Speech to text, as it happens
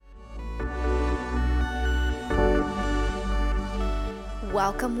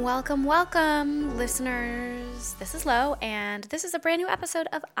Welcome, welcome, welcome, listeners. This is Lo, and this is a brand new episode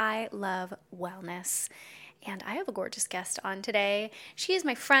of I Love Wellness. And I have a gorgeous guest on today. She is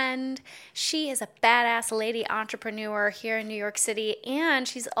my friend. She is a badass lady entrepreneur here in New York City, and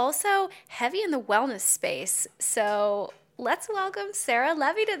she's also heavy in the wellness space. So let's welcome Sarah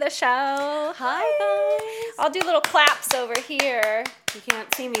Levy to the show. Hi, guys. I'll do little claps over here. You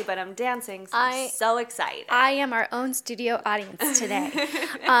can't see me, but I'm dancing, so I'm so excited. I am our own studio audience today.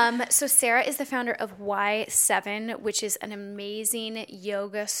 So Sarah is the founder of Y7, which is an amazing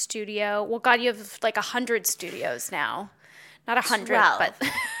yoga studio. Well, God, you have like 100 studios now. Not 100, 12. but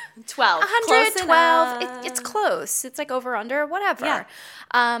 12. 100, 12. It's close. It's like over, under, whatever. Yeah.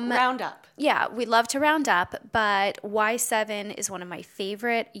 Round up. Yeah, we love to round up, but Y7 is one of my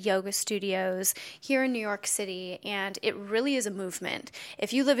favorite yoga studios here in New York City, and it really is a movement.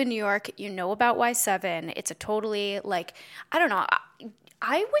 If you live in New York, you know about Y7. It's a totally, like, I don't know.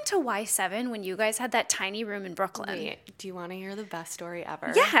 I went to Y7 when you guys had that tiny room in Brooklyn. Wait, do you want to hear the best story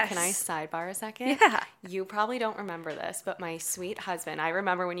ever? Yes. Can I sidebar a second? Yeah. You probably don't remember this, but my sweet husband, I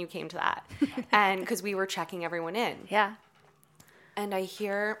remember when you came to that. And because we were checking everyone in. Yeah. And I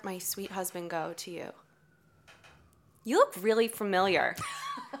hear my sweet husband go to you, "You look really familiar."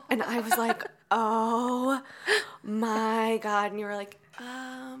 And I was like, oh my God. And you were like,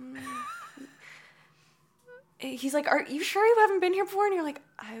 he's like, "Are you sure you haven't been here before?" And you're like,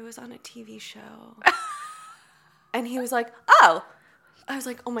 "I was on a TV show." And he was like, "Oh." I was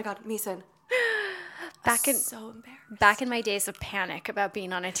like, "Oh my God, Mason." So embarrassed. Back in my days of panic about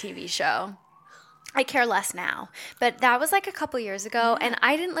being on a TV show. I care less now, but that was like a couple years ago, and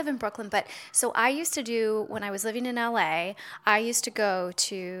I didn't live in Brooklyn, but so I used to do, when I was living in LA, I used to go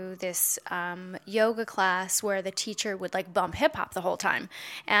to this yoga class where the teacher would like bump hip hop the whole time,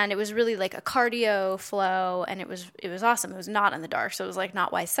 and it was really like a cardio flow, and it was awesome. It was not in the dark, so it was like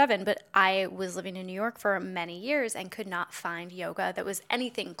not Y7, but I was living in New York for many years and could not find yoga that was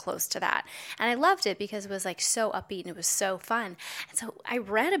anything close to that, and I loved it because it was like so upbeat and it was so fun, and so I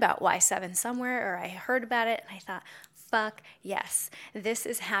read about Y7 somewhere, or I heard about it, and I thought, fuck yes, this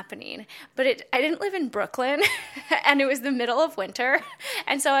is happening. But I didn't live in Brooklyn, and it was the middle of winter,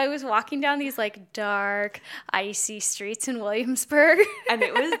 and so I was walking down these like dark, icy streets in Williamsburg. And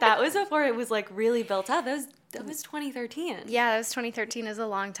that was before it was like really built up. That was 2013. Yeah, that was 2013. It was a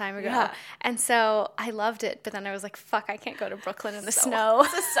long time ago. Yeah. And so I loved it, but then I was like, fuck, I can't go to Brooklyn in the snow.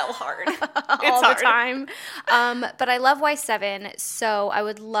 This is so hard. All the time. But I love Y7, so I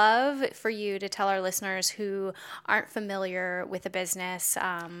would love for you to tell our listeners who aren't familiar with the business,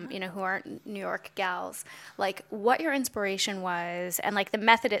 who aren't New York gals, like what your inspiration was and like the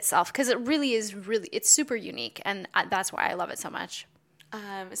method itself, because it really is it's super unique, and that's why I love it so much.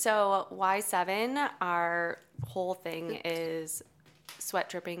 So Y7, our whole thing is sweat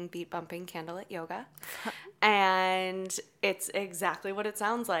dripping, beat bumping, candlelit yoga. And it's exactly what it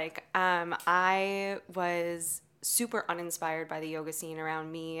sounds like. I was super uninspired by the yoga scene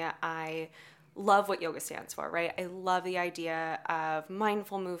around me. I love what yoga stands for, right? I love the idea of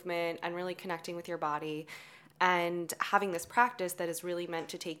mindful movement and really connecting with your body and having this practice that is really meant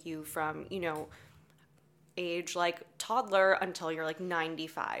to take you from, age like toddler until you're like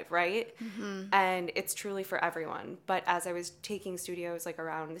 95, right? Mm-hmm. And it's truly for everyone. But as I was taking studios like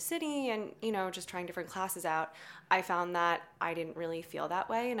around the city and, just trying different classes out, I found that I didn't really feel that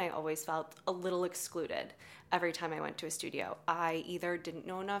way, and I always felt a little excluded every time I went to a studio. I either didn't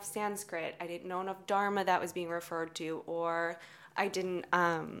know enough Sanskrit, I didn't know enough Dharma that was being referred to, or I didn't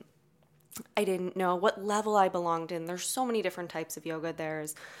know what level I belonged in. There's so many different types of yoga.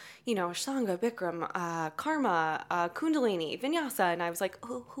 There's, Ashtanga, Bikram, Karma, Kundalini, Vinyasa. And I was like,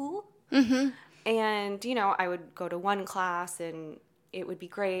 who? Mm-hmm. And, I would go to one class and it would be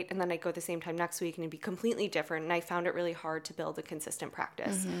great. And then I'd go at the same time next week and it'd be completely different. And I found it really hard to build a consistent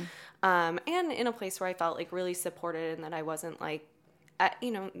practice. Mm-hmm. And in a place where I felt like really supported and that I wasn't like, at,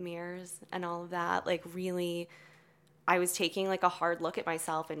 mirrors and all of that, like really... I was taking like a hard look at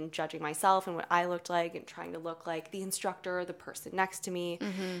myself and judging myself and what I looked like and trying to look like the instructor or the person next to me.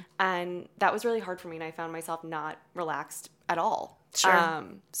 Mm-hmm. And that was really hard for me. And I found myself not relaxed at all. Sure.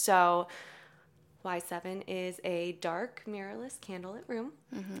 So Y7 is a dark, mirrorless, candlelit room.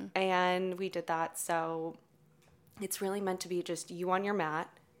 Mm-hmm. And we did that. So it's really meant to be just you on your mat.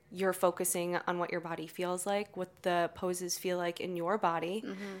 You're focusing on what your body feels like, what the poses feel like in your body.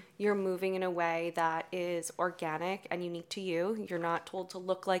 Mm-hmm. You're moving in a way that is organic and unique to you. You're not told to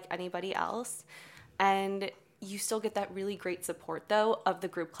look like anybody else. And you still get that really great support, though, of the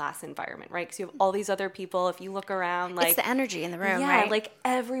group class environment, right? Because you have all these other people. If you look around, like... It's the energy in the room, yeah, right? like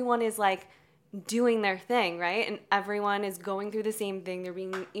everyone is like doing their thing, right? And everyone is going through the same thing. They're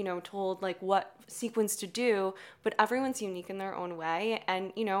being, told like what sequence to do, but everyone's unique in their own way.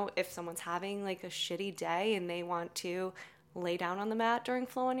 And, if someone's having like a shitty day and they want to lay down on the mat during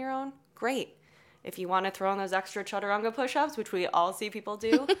Flow on Your Own, great. If you want to throw in those extra chaturanga push-ups, which we all see people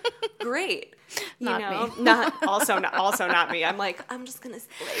do, great. Not me. Also not me. I'm like, I'm just gonna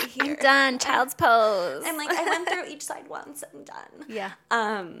lay here. I'm done. Child's pose. I'm like, I went through each side once. I'm done. Yeah.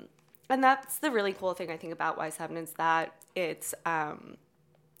 And that's the really cool thing I think about Y7 is that it's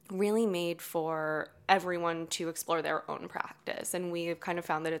really made for everyone to explore their own practice. And we've kind of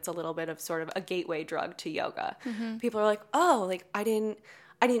found that it's a little bit of sort of a gateway drug to yoga. Mm-hmm. People are like, oh, like I didn't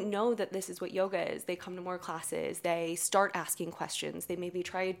know that this is what yoga is. They come to more classes. They start asking questions. They maybe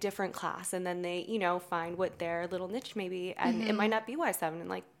try a different class and then they, find what their little niche may be. And it might not be Y7 and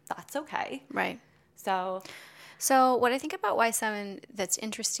like, that's okay. Right. So what I think about Y7 that's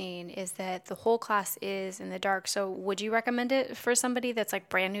interesting is that the whole class is in the dark. So would you recommend it for somebody that's like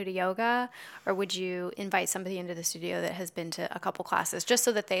brand new to yoga, or would you invite somebody into the studio that has been to a couple classes just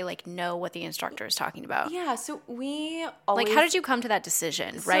so that they like know what the instructor is talking about? Yeah, so we always... Like, how did you come to that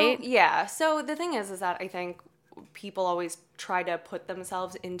decision, right? Yeah, so the thing is that I think people always try to put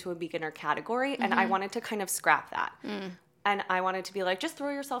themselves into a beginner category, and I wanted to kind of scrap that. And I wanted to be like, just throw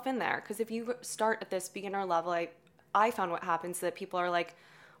yourself in there. Because if you start at this beginner level, I found what happens is that people are like,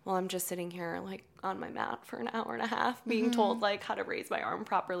 well, I'm just sitting here like on my mat for an hour and a half being told like how to raise my arm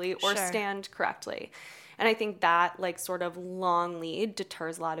properly or stand correctly. And I think that like sort of long lead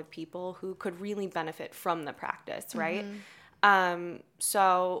deters a lot of people who could really benefit from the practice, right?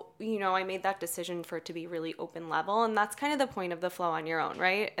 So, I made that decision for it to be really open level, and that's kind of the point of the Flow on Your Own,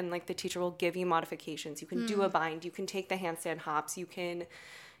 right? And like the teacher will give you modifications. You can do a bind, you can take the handstand hops, you can,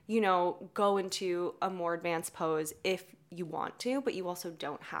 go into a more advanced pose if you want to, but you also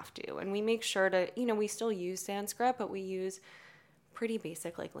don't have to. And we make sure to, we still use Sanskrit, but we use pretty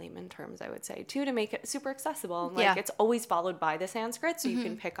basic like layman terms, I would say, too, to make it super accessible. And like it's always followed by the Sanskrit, so you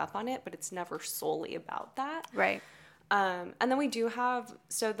can pick up on it, but it's never solely about that. Right. And then we do have,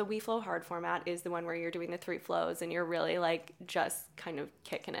 so the We Flow Hard format is the one where you're doing the 3 flows and you're really like just kind of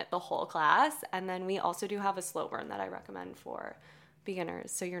kicking it the whole class. And then we also do have a slow burn that I recommend for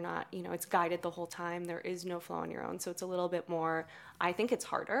beginners. So you're not, it's guided the whole time. There is no flow on your own. So it's a little bit more, I think it's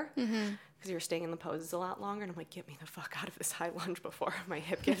harder because you're staying in the poses a lot longer. And I'm like, get me the fuck out of this high lunge before my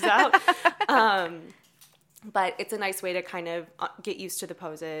hip gives out. But it's a nice way to kind of get used to the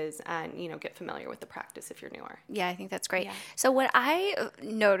poses and, get familiar with the practice if you're newer. Yeah, I think that's great. Yeah. So what I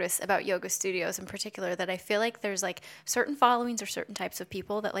notice about yoga studios in particular, that I feel like there's like certain followings or certain types of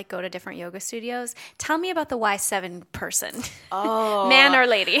people that like go to different yoga studios. Tell me about the Y7 person. Oh. Man or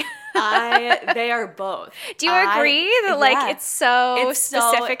lady? They are both. Do you agree that like it's so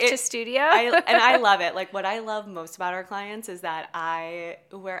specific to studio? I love it. Like what I love most about our clients is that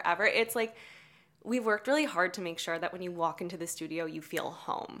wherever it's like, we've worked really hard to make sure that when you walk into the studio, you feel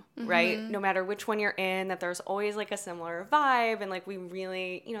home, right? No matter which one you're in, that there's always like a similar vibe. And like we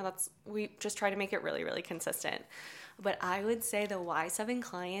really, we just try to make it really, really consistent. But I would say the Y7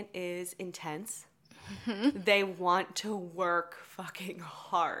 client is intense. They want to work fucking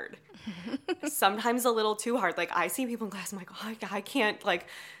hard. Sometimes a little too hard. Like I see people in class, I'm like, oh, I can't like...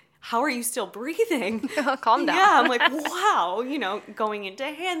 How are you still breathing? Calm down. Yeah, I'm like, wow, going into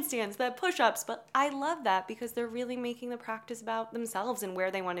handstands, the push-ups. But I love that because they're really making the practice about themselves and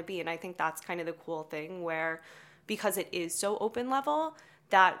where they want to be. And I think that's kind of the cool thing where, because it is so open level,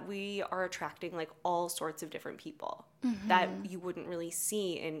 that we are attracting like all sorts of different people that you wouldn't really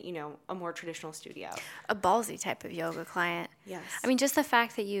see in, a more traditional studio. A ballsy type of yoga client. Yes. I mean, just the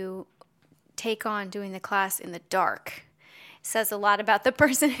fact that you take on doing the class in the dark says a lot about the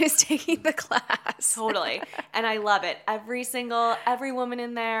person who's taking the class. Totally. And I love it. Every woman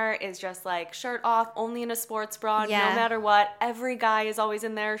in there is just like shirt off, only in a sports bra, no matter what. Every guy is always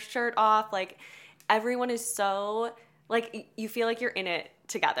in there, shirt off. Like everyone is so, like you feel like you're in it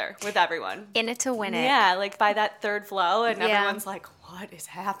together with everyone. In it to win it. Yeah, like by that third flow and everyone's like, what is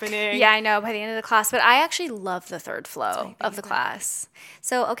happening? Yeah, I know, by the end of the class. But I actually love the third flow of the class.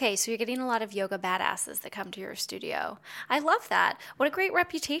 So, okay, so you're getting a lot of yoga badasses that come to your studio. I love that. What a great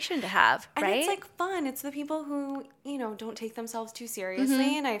reputation to have, right? And it's like fun. It's the people who, don't take themselves too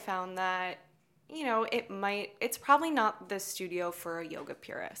seriously. And I found that, it's probably not the studio for a yoga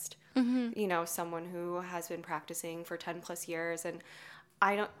purist. Someone who has been practicing for 10 plus years and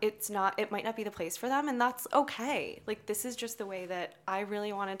it might not be the place for them, and that's okay. Like, this is just the way that I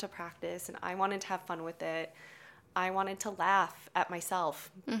really wanted to practice, and I wanted to have fun with it. I wanted to laugh at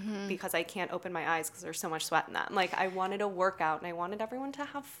myself because I can't open my eyes because there's so much sweat in them. Like, I wanted a workout and I wanted everyone to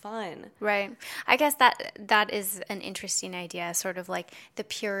have fun. Right. I guess that is an interesting idea, sort of like the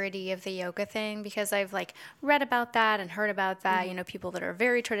purity of the yoga thing, because I've like read about that and heard about that, you know, people that are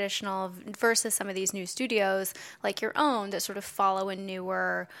very traditional versus some of these new studios like your own that sort of follow a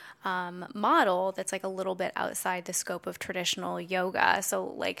newer model that's like a little bit outside the scope of traditional yoga. So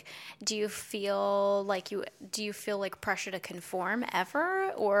like, do you feel like pressure to conform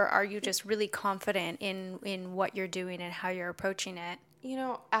ever, or are you just really confident in what you're doing and how you're approaching it? You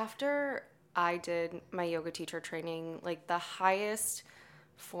know, after I did my yoga teacher training, like the highest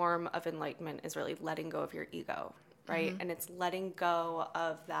form of enlightenment is really letting go of your ego, right? And it's letting go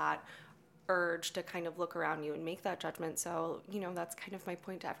of that urge to kind of look around you and make that judgment. So, you know, that's kind of my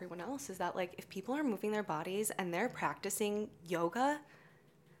point to everyone else, is that like if people are moving their bodies and they're practicing yoga,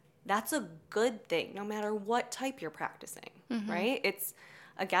 that's a good thing, no matter what type you're practicing, right? It's,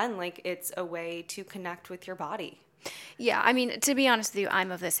 again, like it's a way to connect with your body. Yeah, I mean, to be honest with you,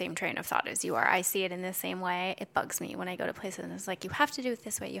 I'm of the same train of thought as you are. I see it in the same way. It bugs me when I go to places and it's like, you have to do it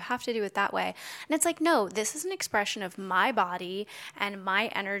this way, you have to do it that way. And it's like, no, this is an expression of my body and my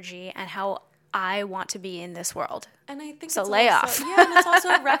energy and how I want to be in this world. And I think so it's lay also, off. Yeah, and it's also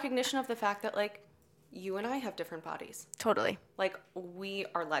a recognition of the fact that like you and I have different bodies. Totally. Like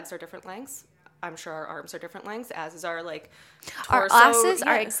our legs are different lengths. I'm sure our arms are different lengths, as is our like torso. Our asses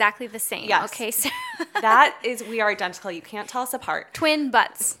are exactly the same. Yes. Okay, so we are identical. You can't tell us apart. Twin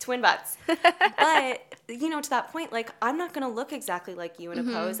butts. But, you know, to that point, like I'm not going to look exactly like you in a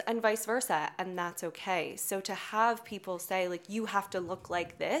pose and vice versa. And that's okay. So to have people say like, you have to look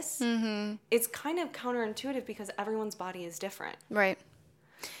like this, it's kind of counterintuitive because everyone's body is different. Right.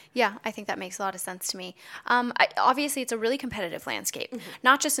 Yeah, I think that makes a lot of sense to me. Obviously, it's a really competitive landscape,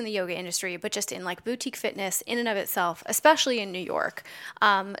 not just in the yoga industry, but just in like boutique fitness in and of itself, especially in New York.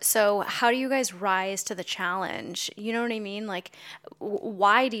 So how do you guys rise to the challenge? You know what I mean? Like,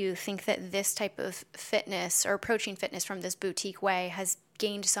 why do you think that this type of fitness or approaching fitness from this boutique way has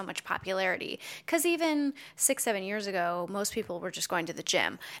gained so much popularity? Because even 6-7 years ago, most people were just going to the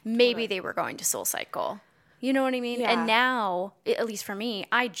gym. Maybe they were going to SoulCycle. You know what I mean? Yeah. And now, at least for me,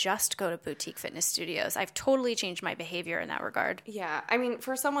 I just go to boutique fitness studios. I've totally changed my behavior in that regard. Yeah. I mean,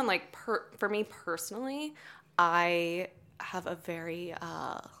 for someone like, for me personally, I have a very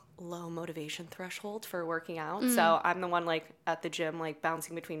low motivation threshold for working out. So I'm the one like at the gym, like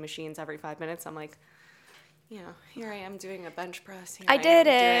bouncing between machines every 5 minutes. I'm like, you know, here I am doing a bench press. I did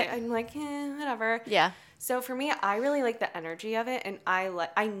it. I'm like, whatever. Yeah. So for me, I really like the energy of it, and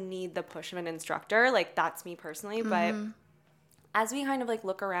I need the push of an instructor. Like that's me personally. But as we kind of like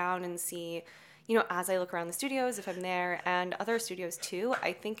look around and see, you know, as I look around the studios, if I'm there, and other studios too,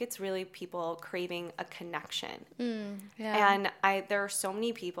 I think it's really people craving a connection. Yeah. And there are so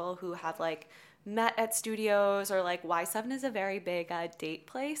many people who have like met at studios, or like Y7 is a very big date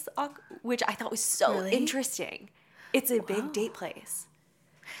place, which I thought was so interesting. It's a big date place.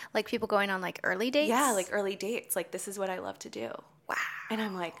 Like people going on like early dates? Yeah, like early dates. Like, this is what I love to do. Wow. And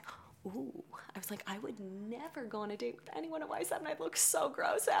I'm like, ooh. I was like, I would never go on a date with anyone at Y7. I'd look so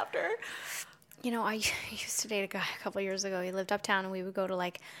gross after. You know, I used to date a guy a couple of years ago. He lived uptown, and we would go to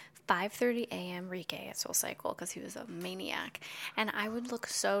like 5:30 a.m. Rike at SoulCycle because he was a maniac. And I would look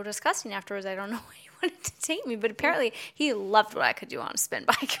so disgusting afterwards. I don't know why he wanted to date me, but apparently he loved what I could do on a spin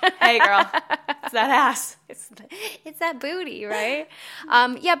bike. Hey, girl. It's that ass. It's that booty, right?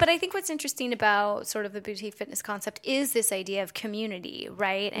 Yeah, but I think what's interesting about sort of the boutique fitness concept is this idea of community,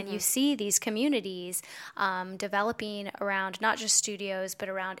 right? And you see these communities developing around not just studios, but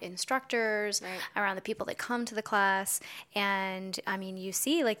around instructors, around the people that come to the class. And I mean, you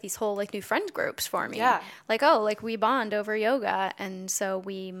see like these whole like new friend groups forming. Yeah. Like, oh, like we bond over yoga, and so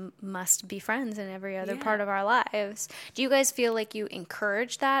we must be friends in every other part of our lives. Do you guys feel like you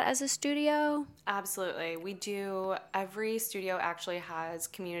encourage that as a studio? Absolutely. We do. Every studio actually has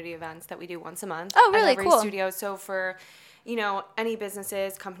community events that we do once a month. Oh, really? At every Cool. studio. So for, you know, any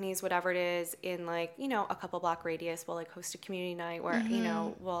businesses, companies, whatever it is, in like, you know, a couple block radius, we'll like host a community night where, you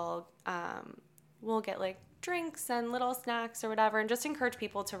know, we'll get like drinks and little snacks or whatever, and just encourage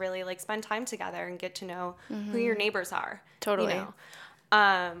people to really like spend time together and get to know who your neighbors are. Totally. You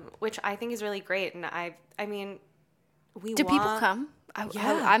know? Which I think is really great. And I mean, Do people come?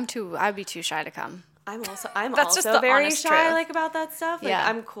 I'd be too shy to come. I'm That's also just the very honest shy truth. like about that stuff. Like Yeah.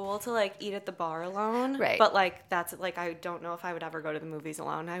 I'm cool to like eat at the bar alone. Right. But like that's like I don't know if I would ever go to the movies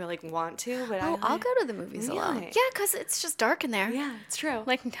alone. I like want to, but Oh, I'll go to the movies alone. Really? Yeah, because it's just dark in there. Yeah, it's true.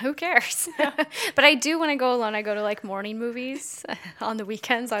 Like, who cares? But I do, when I go alone, I go to like morning movies. On the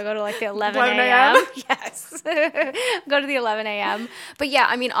weekends, I'll go to like the 11 a.m. Yes. Go to the 11 a.m. But yeah,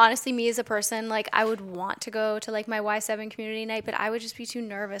 I mean, honestly, me as a person, like, I would want to go to like my Y7 community night, but I would just be too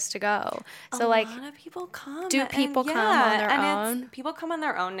nervous to go. So, like, a lot of people come. do people come on their own? People come on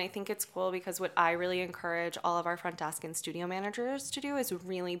their own, and I think it's cool because what I really encourage all of our front desk and studio managers to do is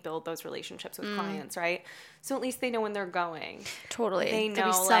really build those relationships with clients, right? So at least they know when they're going. Totally. They know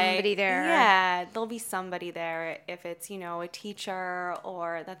There'll be somebody there. Yeah, there'll be somebody there if it's, you know, a teacher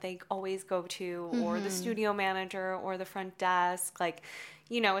or that they always go to or the studio manager or the front desk. Like,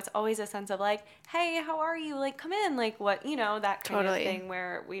 you know, it's always a sense of like, hey, how are you? Like, come in. Like, what, you know, that kind of thing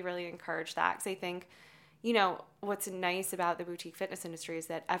where we really encourage that. Because I think, you know, what's nice about the boutique fitness industry is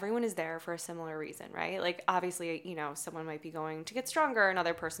that everyone is there for a similar reason, right? Like, obviously, you know, someone might be going to get stronger.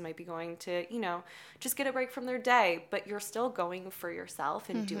 Another person might be going to, you know, just get a break from their day. But you're still going for yourself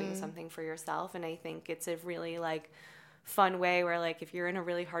and doing something for yourself. And I think it's a really, like, fun way where, like, if you're in a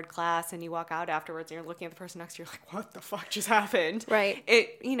really hard class and you walk out afterwards and you're looking at the person next to you, like, what the fuck just happened? Right.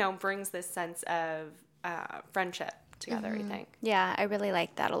 It, you know, brings this sense of friendship together, I think. Yeah, I really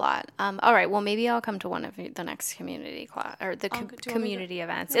like that a lot. All right, well, maybe I'll come to one of the next community class or the community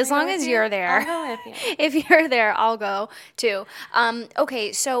events. As long as you're there. I'll go with you. If you're there, I'll go too.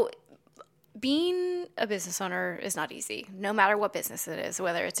 Okay, so being a business owner is not easy, no matter what business it is,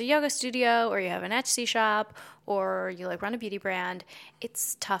 whether it's a yoga studio or you have an Etsy shop or you like run a beauty brand.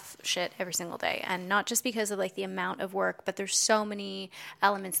 It's tough shit every single day. And not just because of like the amount of work, but there's so many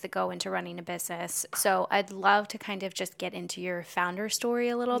elements that go into running a business. So I'd love to kind of just get into your founder story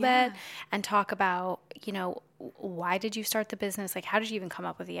a little bit and talk about, you know, why did you start the business? Like, how did you even come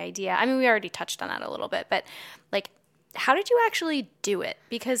up with the idea? I mean, we already touched on that a little bit, but like, how did you actually do it?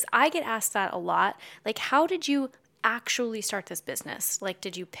 Because I get asked that a lot. Like, how did you actually start this business? Like,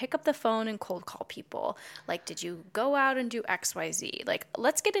 did you pick up the phone and cold call people? Like, did you go out and do XYZ? Like,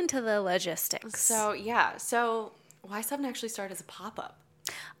 let's get into the logistics. So, yeah. So, Y7 actually started as a pop-up.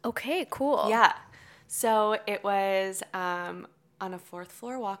 Okay, cool. Yeah. So, it was on a fourth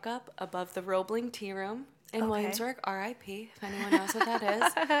floor walk-up above the Roebling Tea Room in Williamsburg, RIP, if anyone knows what that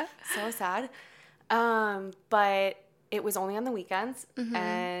is. So sad. But it was only on the weekends,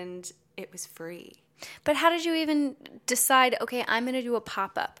 and it was free. But how did you even decide, okay, I'm going to do a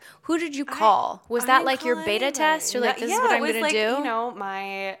pop-up? Who did you call? Was that like your beta test? You're like, this is what I'm going to do? You know,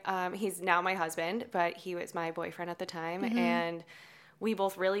 my, he's now my husband, but he was my boyfriend at the time, and we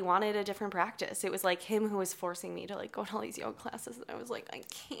both really wanted a different practice. It was like him who was forcing me to like go to all these yoga classes, and I was like, I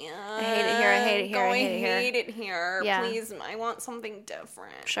can't. I hate it here. I hate it here. I hate it here. Yeah. Please, I want something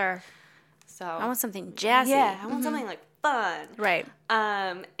different. Sure. So I want something jazzy. Yeah, I want something like fun. Right.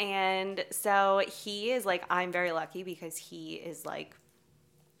 And so he is like, I'm very lucky because he is like,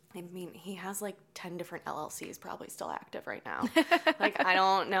 I mean, he has like 10 different LLCs probably still active right now. Like, I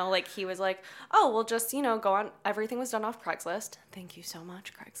don't know. Like, he was like, oh, we'll just, you know, go on. Everything was done off Craigslist. Thank you so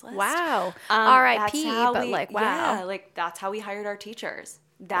much, Craigslist. Wow. R.I.P., but like, wow. Yeah, like, that's how we hired our teachers.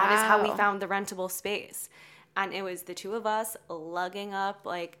 That is how we found the rentable space. And it was the two of us lugging up,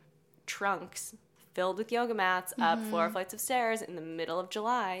 like, trunks filled with yoga mats up 4 flights of stairs in the middle of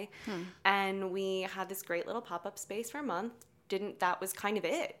July. And we had this great little pop-up space for a month. That was kind of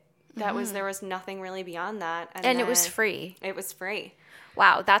it. There was nothing really beyond that. And it was free. It was free.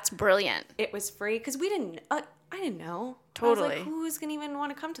 Wow, that's brilliant. It was free because I didn't know. Totally. I was like, who's going to even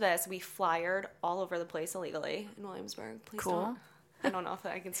want to come to this? We flyered all over the place illegally in Williamsburg. Please don't. I don't know if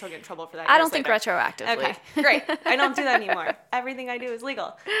I can still get in trouble for that. I don't think retroactively. Okay, great. I don't do that anymore. Everything I do is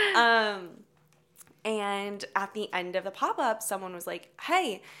legal. And at the end of the pop-up, someone was like,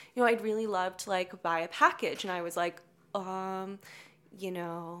 hey, you know, I'd really love to like buy a package. And I was like, you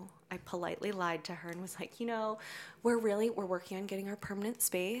know, I politely lied to her and was like, you know, we're working on getting our permanent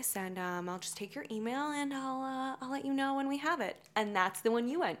space, and I'll just take your email and I'll let you know when we have it. And that's the one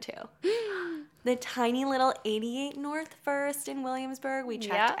you went to. The tiny little 88 North First in Williamsburg. We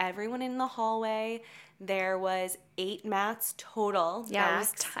checked everyone in the hallway. There was 8 mats total. Yeah, max.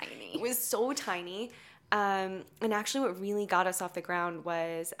 It was tiny. It was so tiny. And actually what really got us off the ground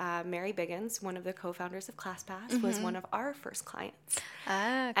was Mary Biggins, one of the co-founders of ClassPass, was one of our first clients.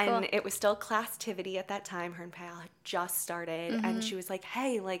 Ah, cool. And it was still Classtivity at that time. Her and Payal had just started. And she was like,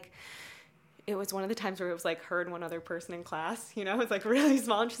 hey, like, it was one of the times where it was like her and one other person in class, you know, it was like really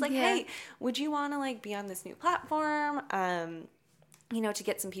small. And she's like, hey, would you want to like be on this new platform? to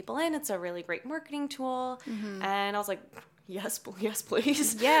get some people in. It's a really great marketing tool. And I was like, yes,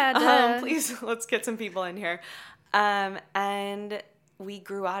 please. Yeah, duh. Please, let's get some people in here. And we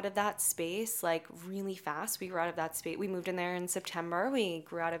grew out of that space like really fast. We grew out of that space. We moved in there in September. We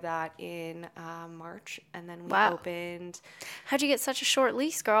grew out of that in March, and then we opened. How'd you get such a short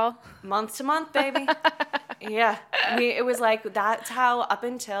lease, girl? Month to month, baby. Yeah. It was like, that's how, up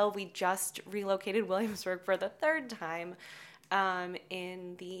until we just relocated Williamsburg for the third time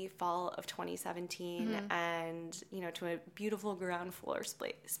in the fall of 2017, and to a beautiful ground floor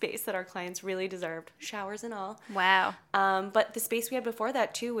space that our clients really deserved, showers and all. Wow. But the space we had before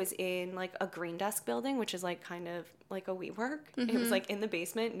that too was in like a Green Desk building, which is like kind of like a WeWork. It was like in the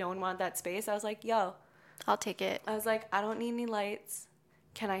basement. No one wanted that space. I was like, yo, I'll take it. I was like, I don't need any lights.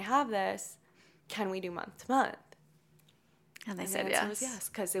 Can I have this? Can we do month to month? And they And said the answer yes. was yes,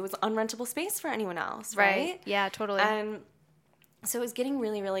 because it was unrentable space for anyone else, Right. right? Yeah, totally. And so it was getting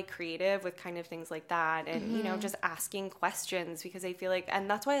really, really creative with kind of things like that, and just asking questions, because I feel like, and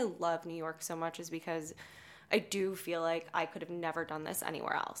that's why I love New York so much, is because I do feel like I could have never done this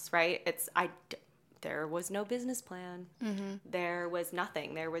anywhere else, right? There was no business plan. There was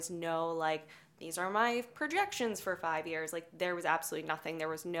nothing. There was no like, these are my projections for 5 years. Like, there was absolutely nothing. There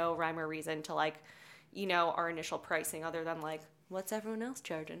was no rhyme or reason to like, our initial pricing, other than like, what's everyone else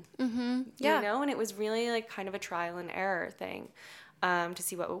charging? Yeah. And it was really like kind of a trial and error thing, to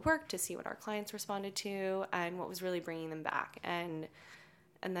see what would work, to see what our clients responded to, and what was really bringing them back. And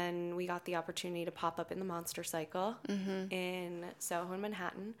then we got the opportunity to pop up in the Monster Cycle in Soho and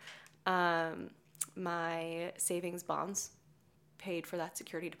Manhattan. My savings bonds paid for that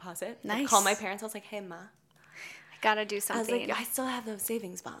security deposit. Nice. I called my parents. I was like, hey, Ma. I gotta do I something. was like, I still have those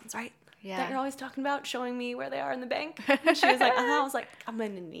savings bonds, right? Yeah. That you're always talking about, showing me where they are in the bank. And she was like, I was like, I'm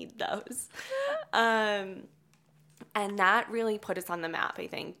going to need those. And that really put us on the map, I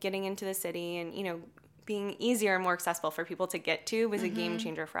think. Getting into the city and, being easier and more accessible for people to get to was a game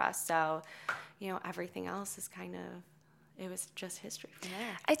changer for us. So, everything else is kind of, it was just history from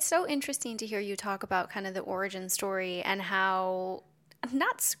there. It's so interesting to hear you talk about kind of the origin story and how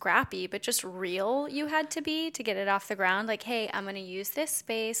not scrappy, but just real you had to be to get it off the ground. Like, hey, I'm going to use this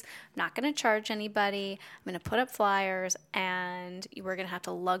space. I'm not going to charge anybody. I'm going to put up flyers, and we're going to have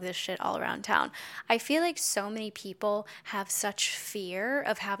to lug this shit all around town. I feel like so many people have such fear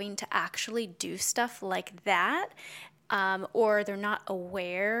of having to actually do stuff like that. Or they're not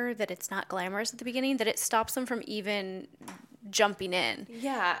aware that it's not glamorous at the beginning, that it stops them from even jumping in.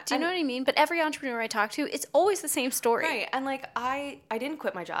 Yeah. Do you know what I mean? But every entrepreneur I talk to, it's always the same story. Right. And like, I didn't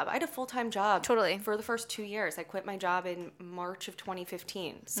quit my job. I had a full-time job. Totally. For the first 2 years. I quit my job in March of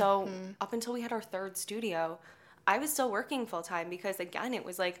 2015. So up until we had our third studio, I was still working full-time, because again, it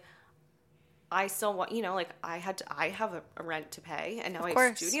was like, I still want, like I have a rent to pay, and now I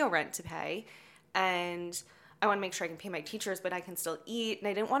have studio rent to pay, and I want to make sure I can pay my teachers, but I can still eat. And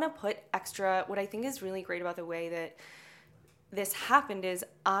I didn't want to put extra. What I think is really great about the way that this happened is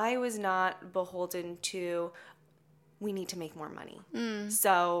I was not beholden to, we need to make more money.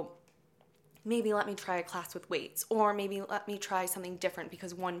 So maybe let me try a class with weights, or maybe let me try something different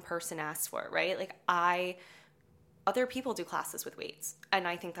because one person asked for it, right? Like, other people do classes with weights, and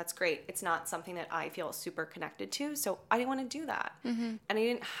I think that's great. It's not something that I feel super connected to, so I didn't want to do that. And I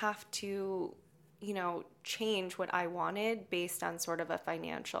didn't have to, change what I wanted based on sort of a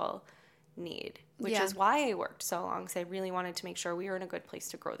financial need, which is why I worked so long, because I really wanted to make sure we were in a good place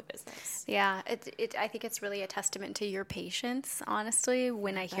to grow the business. Yeah, I think it's really a testament to your patience, honestly,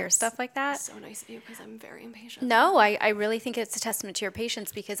 when I hear stuff like that. So nice of you, because I'm very impatient. No, I really think it's a testament to your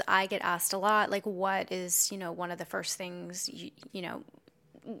patience, because I get asked a lot, like, what is, one of the first things,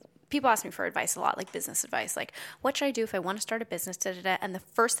 people ask me for advice a lot, like business advice, like, what should I do if I want to start a business, and the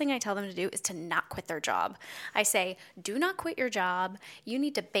first thing I tell them to do is to not quit their job. I say, do not quit your job. You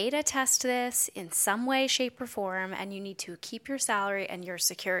need to beta test this in some way, shape, or form, and you need to keep your salary and your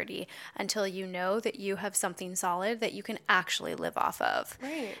security until you know that you have something solid that you can actually live off of.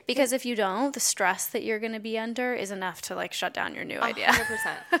 Right. Because if you don't, the stress that you're going to be under is enough to, like, shut down your new idea.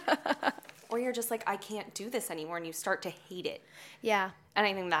 100%. Or you're just like, I can't do this anymore, and you start to hate it. Yeah. And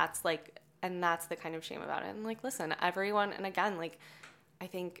I think that's like, and that's the kind of shame about it. And like, listen, everyone, and again, like, I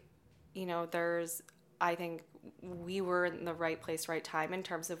think, I think we were in the right place, right time in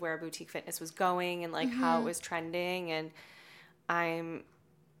terms of where boutique fitness was going, and like how it was trending. And I'm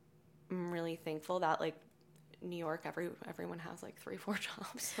really thankful that like New York, everyone has like 3-4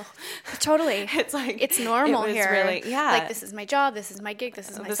 jobs. So totally. It's like, it's normal here. Really, yeah. Like, this is my job. This is my gig. This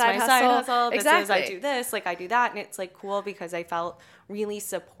is my this side is my hustle. side hustle. Exactly. This is, I do this, like I do that. And it's like cool because I felt really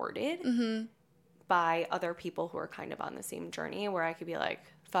supported, by other people who are kind of on the same journey where I could be like,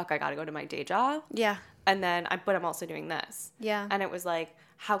 fuck, I got to go to my day job. Yeah. And then, but I'm also doing this. Yeah. And it was like,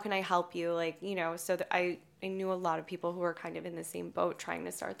 how can I help you? Like, you know, so that I knew a lot of people who were kind of in the same boat trying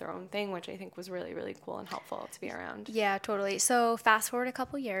to start their own thing, which I think was really, really cool and helpful to be around. Yeah, totally. So fast forward a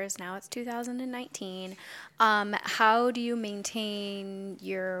couple years, now it's 2019. How do you maintain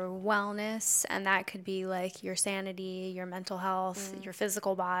your wellness? And that could be like your sanity, your mental health, your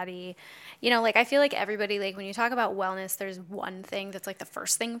physical body. You know, like I feel like everybody, like when you talk about wellness, there's one thing that's like the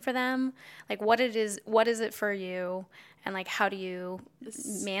first thing for them. Like what is it for you? And like, how do you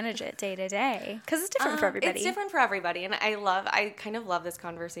manage it day to day? Because it's different for everybody. It's different for everybody. And I kind of love this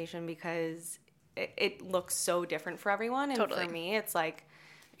conversation because it looks so different for everyone. And Totally. for me, it's like,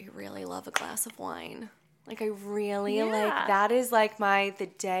 I really love a glass of wine. Like I really like, that is like the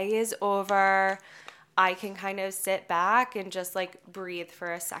day is over. I can kind of sit back and just like breathe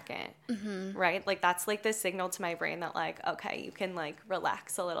for a second, right? Like that's like the signal to my brain that like, okay, you can like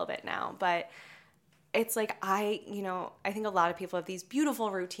relax a little bit now. But it's like I think a lot of people have these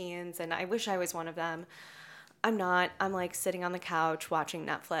beautiful routines and I wish I was one of them. I'm not. I'm like sitting on the couch watching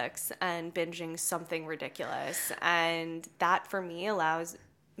Netflix and binging something ridiculous. And that for me allows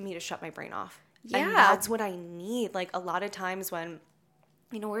me to shut my brain off. Yeah. And that's what I need. Like a lot of times when,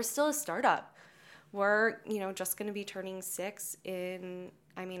 you know, we're still a startup. We're, you know, just going to be turning 6 in,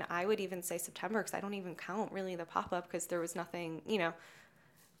 I mean, I would even say September because I don't even count really the pop-up because there was nothing, you know,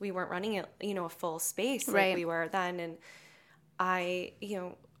 we weren't running it, you know, a full space like we were then. And I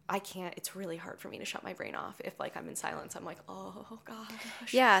can't, it's really hard for me to shut my brain off. If like I'm in silence, I'm like, oh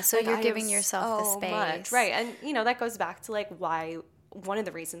gosh. Yeah. So like, you're giving yourself the space. Much. Right. And you know, that goes back to like why one of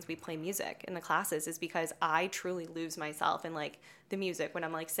the reasons we play music in the classes is because I truly lose myself in like the music when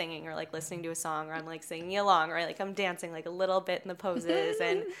I'm like singing or like listening to a song or I'm like singing along or like I'm dancing like a little bit in the poses.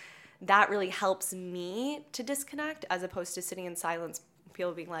 And that really helps me to disconnect as opposed to sitting in silence.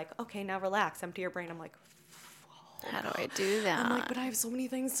 People being like, okay, now relax, empty your brain. I'm like, how do I do that? I'm like, but I have so many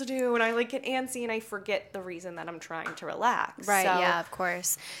things to do. And I like get antsy and I forget the reason that I'm trying to relax. Right. So, yeah, of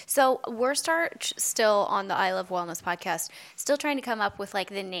course. So we're still on the I Love Wellness podcast, still trying to come up with like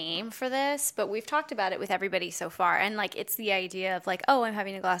the name for this, but we've talked about it with everybody so far. And like, it's the idea of like, oh, I'm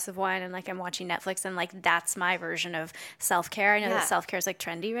having a glass of wine and like I'm watching Netflix and like, that's my version of self-care. I know that self-care is like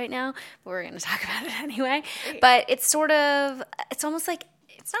trendy right now, but we're going to talk about it anyway. Great. But it's almost like,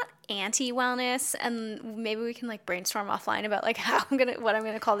 it's not anti-wellness, and maybe we can like brainstorm offline about like what I'm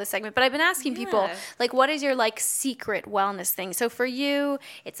gonna call this segment. But I've been asking people like, what is your like secret wellness thing? So for you,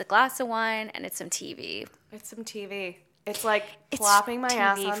 it's a glass of wine and it's some TV. It's some TV. It's like plopping my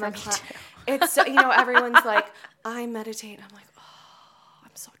ass on the It's so, you know, everyone's like, I meditate. I'm like, oh,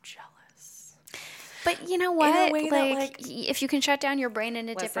 I'm so jealous. But you know what? In a way that, like, if you can shut down your brain in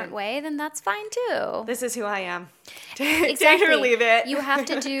a different way, then that's fine too. This is who I am. Exactly. Take it or leave it. You have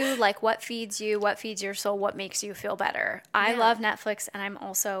to do like what feeds you, what feeds your soul, what makes you feel better. I love Netflix, and I'm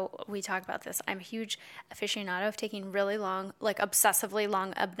also, we talk about this, I'm a huge aficionado of taking really long, like obsessively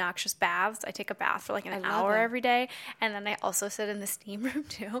long, obnoxious baths. I take a bath for like an hour every day, and then I also sit in the steam room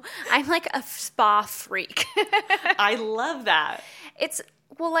too. I'm like a spa freak. I love that.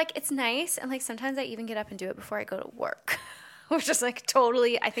 Well, like, it's nice, and, like, sometimes I even get up and do it before I go to work, which is, like,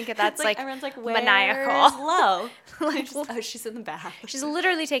 totally, I think that's, like everyone's like, maniacal. Low? Like, she's in the bath. She's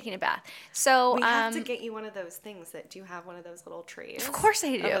literally taking a bath. So, we have to get you one of those things do you have one of those little trays? Of course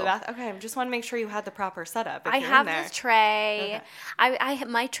I do. Okay, I just want to make sure you had the proper setup. I have this tray. Okay.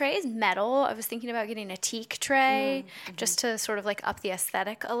 My tray is metal. I was thinking about getting a teak tray just to sort of, like, up the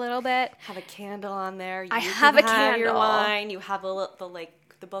aesthetic a little bit. Have a candle on there. I have a candle. Your wine. You have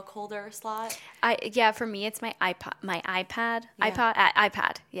the book holder slot. For me it's my iPad.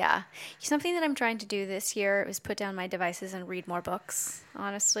 Yeah. Something that I'm trying to do this year is put down my devices and read more books,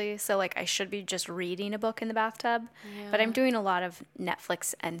 honestly. So like I should be just reading a book in the bathtub, but I'm doing a lot of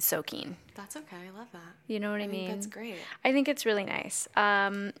Netflix and soaking. That's okay. I love that. You know what I mean? That's great. I think it's really nice.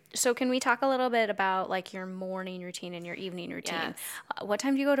 So can we talk a little bit about like your morning routine and your evening routine? Yes. What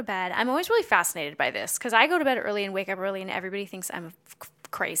time do you go to bed? I'm always really fascinated by this because I go to bed early and wake up early, and everybody thinks I'm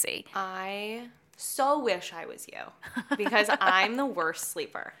crazy. I so wish I was you because I'm the worst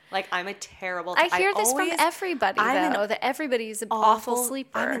sleeper. Like I'm a terrible. I hear this from everybody though, that everybody's an awful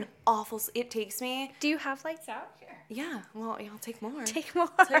sleeper. I'm an awful. It takes me. Do you have lights out here? Yeah. Well, I'll take more. Take more.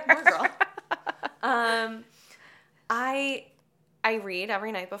 Take more, girl. I read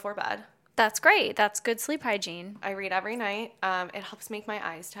every night before bed. That's great. That's good sleep hygiene. I read every night. It helps make my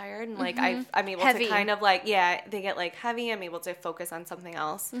eyes tired. And like I'm able heavy. to kind of like, they get like heavy. I'm able to focus on something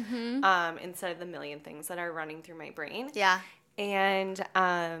else instead of the million things that are running through my brain. Yeah. And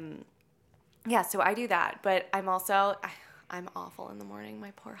Yeah, so I do that, but I'm awful in the morning.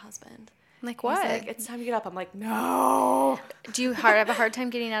 My poor husband. Like He's what? like, it's time to get up. I'm like, no. Do you have a hard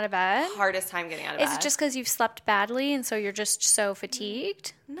time getting out of bed? Hardest time getting out of bed. Is it just because you've slept badly and so you're just so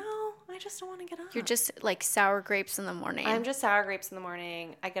fatigued? No, I just don't want to get up. You're just like sour grapes in the morning. I'm just sour grapes in the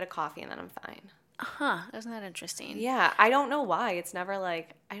morning. I get a coffee and then I'm fine. Huh, isn't that interesting? Yeah, I don't know why. It's never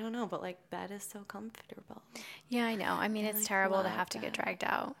like, I don't know, but like bed is so comfortable. Yeah, I know. I mean, it's like, terrible to love have to get dragged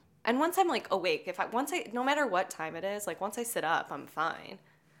out. And once I'm like awake, no matter what time it is, like once I sit up, I'm fine.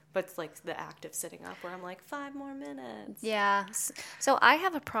 But it's like the act of sitting up where I'm like 5 more minutes. Yeah. So I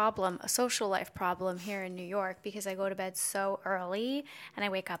have a social life problem here in New York because I go to bed so early and I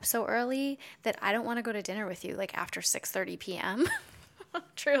wake up so early that I don't want to go to dinner with you like after 6:30 p.m.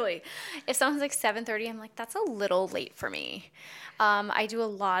 Truly. If someone's like 7:30, I'm like, that's a little late for me. I do a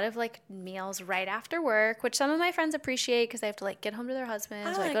lot of like meals right after work, which some of my friends appreciate because they have to like get home to their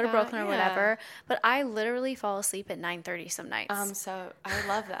husbands or like go to Brooklyn or whatever. But I literally fall asleep at 9:30 some nights. So I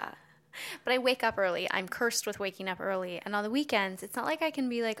love that. But I wake up early. I'm cursed with waking up early. And on the weekends, it's not like I can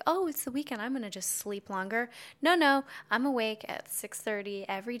be like, oh, it's the weekend, I'm going to just sleep longer. No. I'm awake at 6:30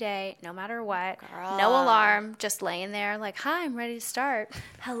 every day, no matter what. Girl. No alarm, just laying there like, hi, I'm ready to start.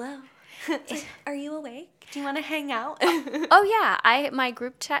 Hello. Like, are you awake? Do you want to hang out? Oh, yeah. My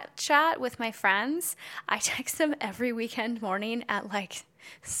group chat with my friends, I text them every weekend morning at like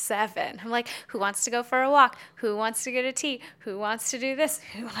 7. I'm like, who wants to go for a walk? Who wants to get a tea? Who wants to do this?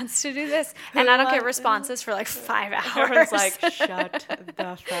 Who wants to do this? And I don't get responses for like 5 hours. Everyone's like, shut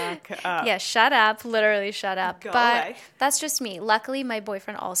the fuck up. Yeah, shut up. Literally shut up. Go but away. That's just me. Luckily, my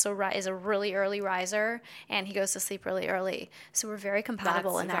boyfriend also is a really early riser, and he goes to sleep really early. So we're very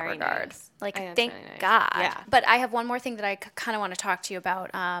compatible That's in that very regard. nice. Like, That's thank really nice. God. Yeah. But I have one more thing that I kind of want to talk to you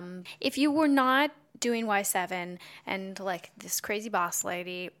about. If you were not doing Y7 and like this crazy boss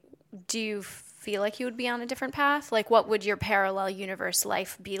lady, do you feel like you would be on a different path? Like, what would your parallel universe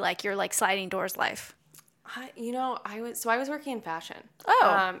life be like? Your like sliding doors life? I was working in fashion.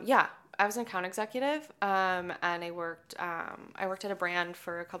 Oh. Yeah. I was an account executive, and I worked at a brand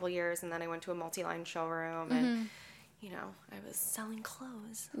for a couple years, and then I went to a multi-line showroom, and I was selling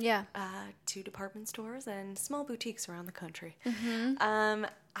clothes. Yeah. To department stores and small boutiques around the country. Mm-hmm.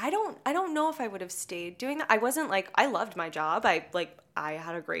 I don't know if I would have stayed doing that. I wasn't like, I loved my job. I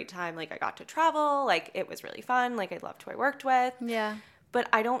had a great time. Like, I got to travel. Like, it was really fun. Like, I loved who I worked with. Yeah. But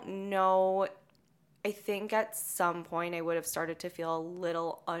I don't know. I think at some point I would have started to feel a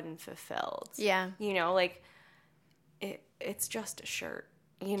little unfulfilled. Yeah. Like, it's just a shirt,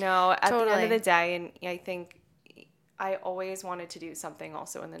 at the end of the day. And I think I always wanted to do something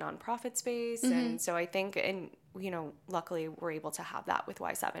also in the nonprofit space. Mm-hmm. And so I think, luckily we're able to have that with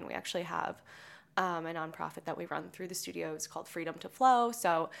Y7. We actually have a nonprofit that we run through the studios called Freedom to Flow.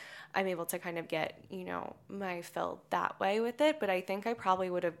 So I'm able to kind of get, my fill that way with it. But I think I probably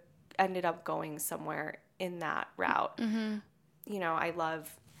would have ended up going somewhere in that route. Mm-hmm. I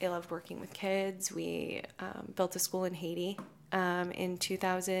loved working with kids. We built a school in Haiti in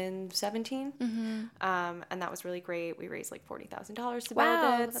 2017. Mm-hmm. And that was really great. We raised like $40,000 to build it.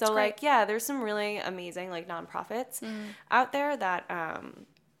 That's so great. like, yeah, there's some really amazing like nonprofits out there that,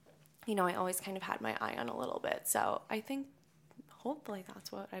 I always kind of had my eye on a little bit. So I think hopefully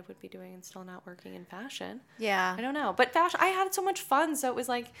that's what I would be doing and still not working in fashion. Yeah. I don't know. But fashion, I had so much fun. So it was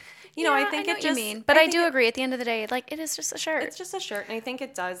like, I think I know what you mean. But I do agree at the end of the day, like, it is just a shirt. It's just a shirt. And I think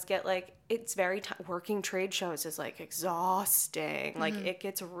it does get like, it's very, working trade shows is like exhausting. Like, it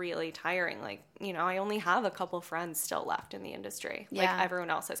gets really tiring. Like, I only have a couple friends still left in the industry. Yeah. Like,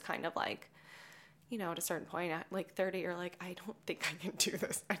 everyone else is kind of like, at a certain point at like 30, you're like, I don't think I can do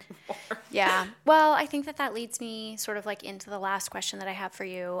this anymore. Yeah. Well, I think that leads me sort of like into the last question that I have for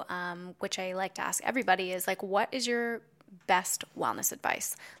you, which I like to ask everybody is like, what is your best wellness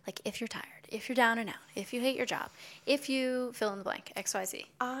advice? Like, if you're tired, if you're down and out, if you hate your job, if you fill in the blank, XYZ.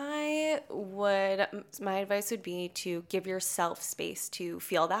 My advice would be to give yourself space to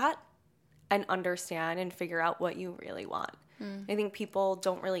feel that and understand and figure out what you really want. I think people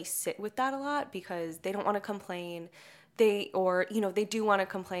don't really sit with that a lot because they don't want to complain. They do want to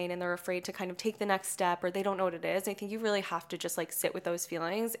complain and they're afraid to kind of take the next step or they don't know what it is. I think you really have to just like sit with those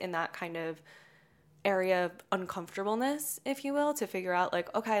feelings in that kind of area of uncomfortableness, if you will, to figure out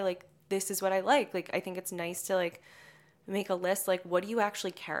like, okay, like this is what I like. Like, I think it's nice to like make a list. Like, what do you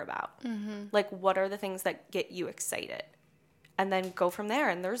actually care about? Mm-hmm. Like, what are the things that get you excited? And then go from there.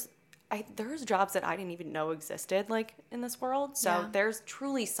 And there's jobs that I didn't even know existed, like, in this world. So there's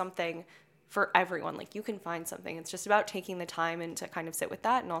truly something for everyone. Like, you can find something. It's just about taking the time and to kind of sit with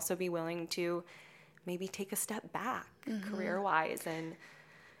that and also be willing to maybe take a step back career-wise and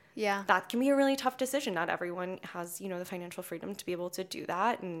Yeah. that can be a really tough decision. Not everyone has, the financial freedom to be able to do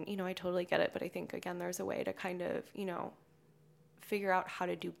that. And, I totally get it. But I think, again, there's a way to kind of, figure out how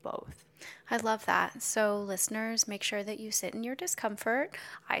to do both. I love that. So listeners, make sure that you sit in your discomfort.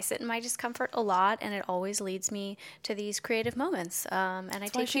 I sit in my discomfort a lot, and it always leads me to these creative moments. And I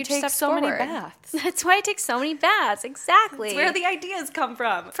take huge steps forward. Many baths. That's why I take so many baths. Exactly. That's where the ideas come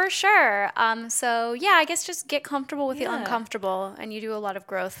from. For sure. So yeah, I guess just get comfortable with the uncomfortable, and you do a lot of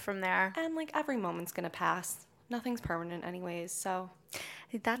growth from there. And like every moment's gonna pass. Nothing's permanent anyways. So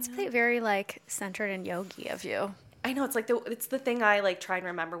that's very like centered and yogi of you. I know, it's the thing I like try and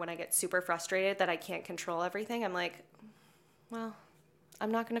remember when I get super frustrated that I can't control everything. I'm like, well,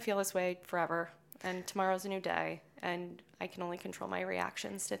 I'm not going to feel this way forever, and tomorrow's a new day, and I can only control my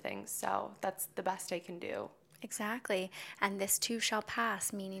reactions to things. So that's the best I can do. Exactly. And this too shall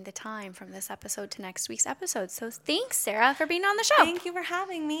pass, meaning the time from this episode to next week's episode. So thanks, Sarah, for being on the show. Thank you for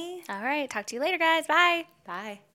having me. All right. Talk to you later, guys. Bye. Bye.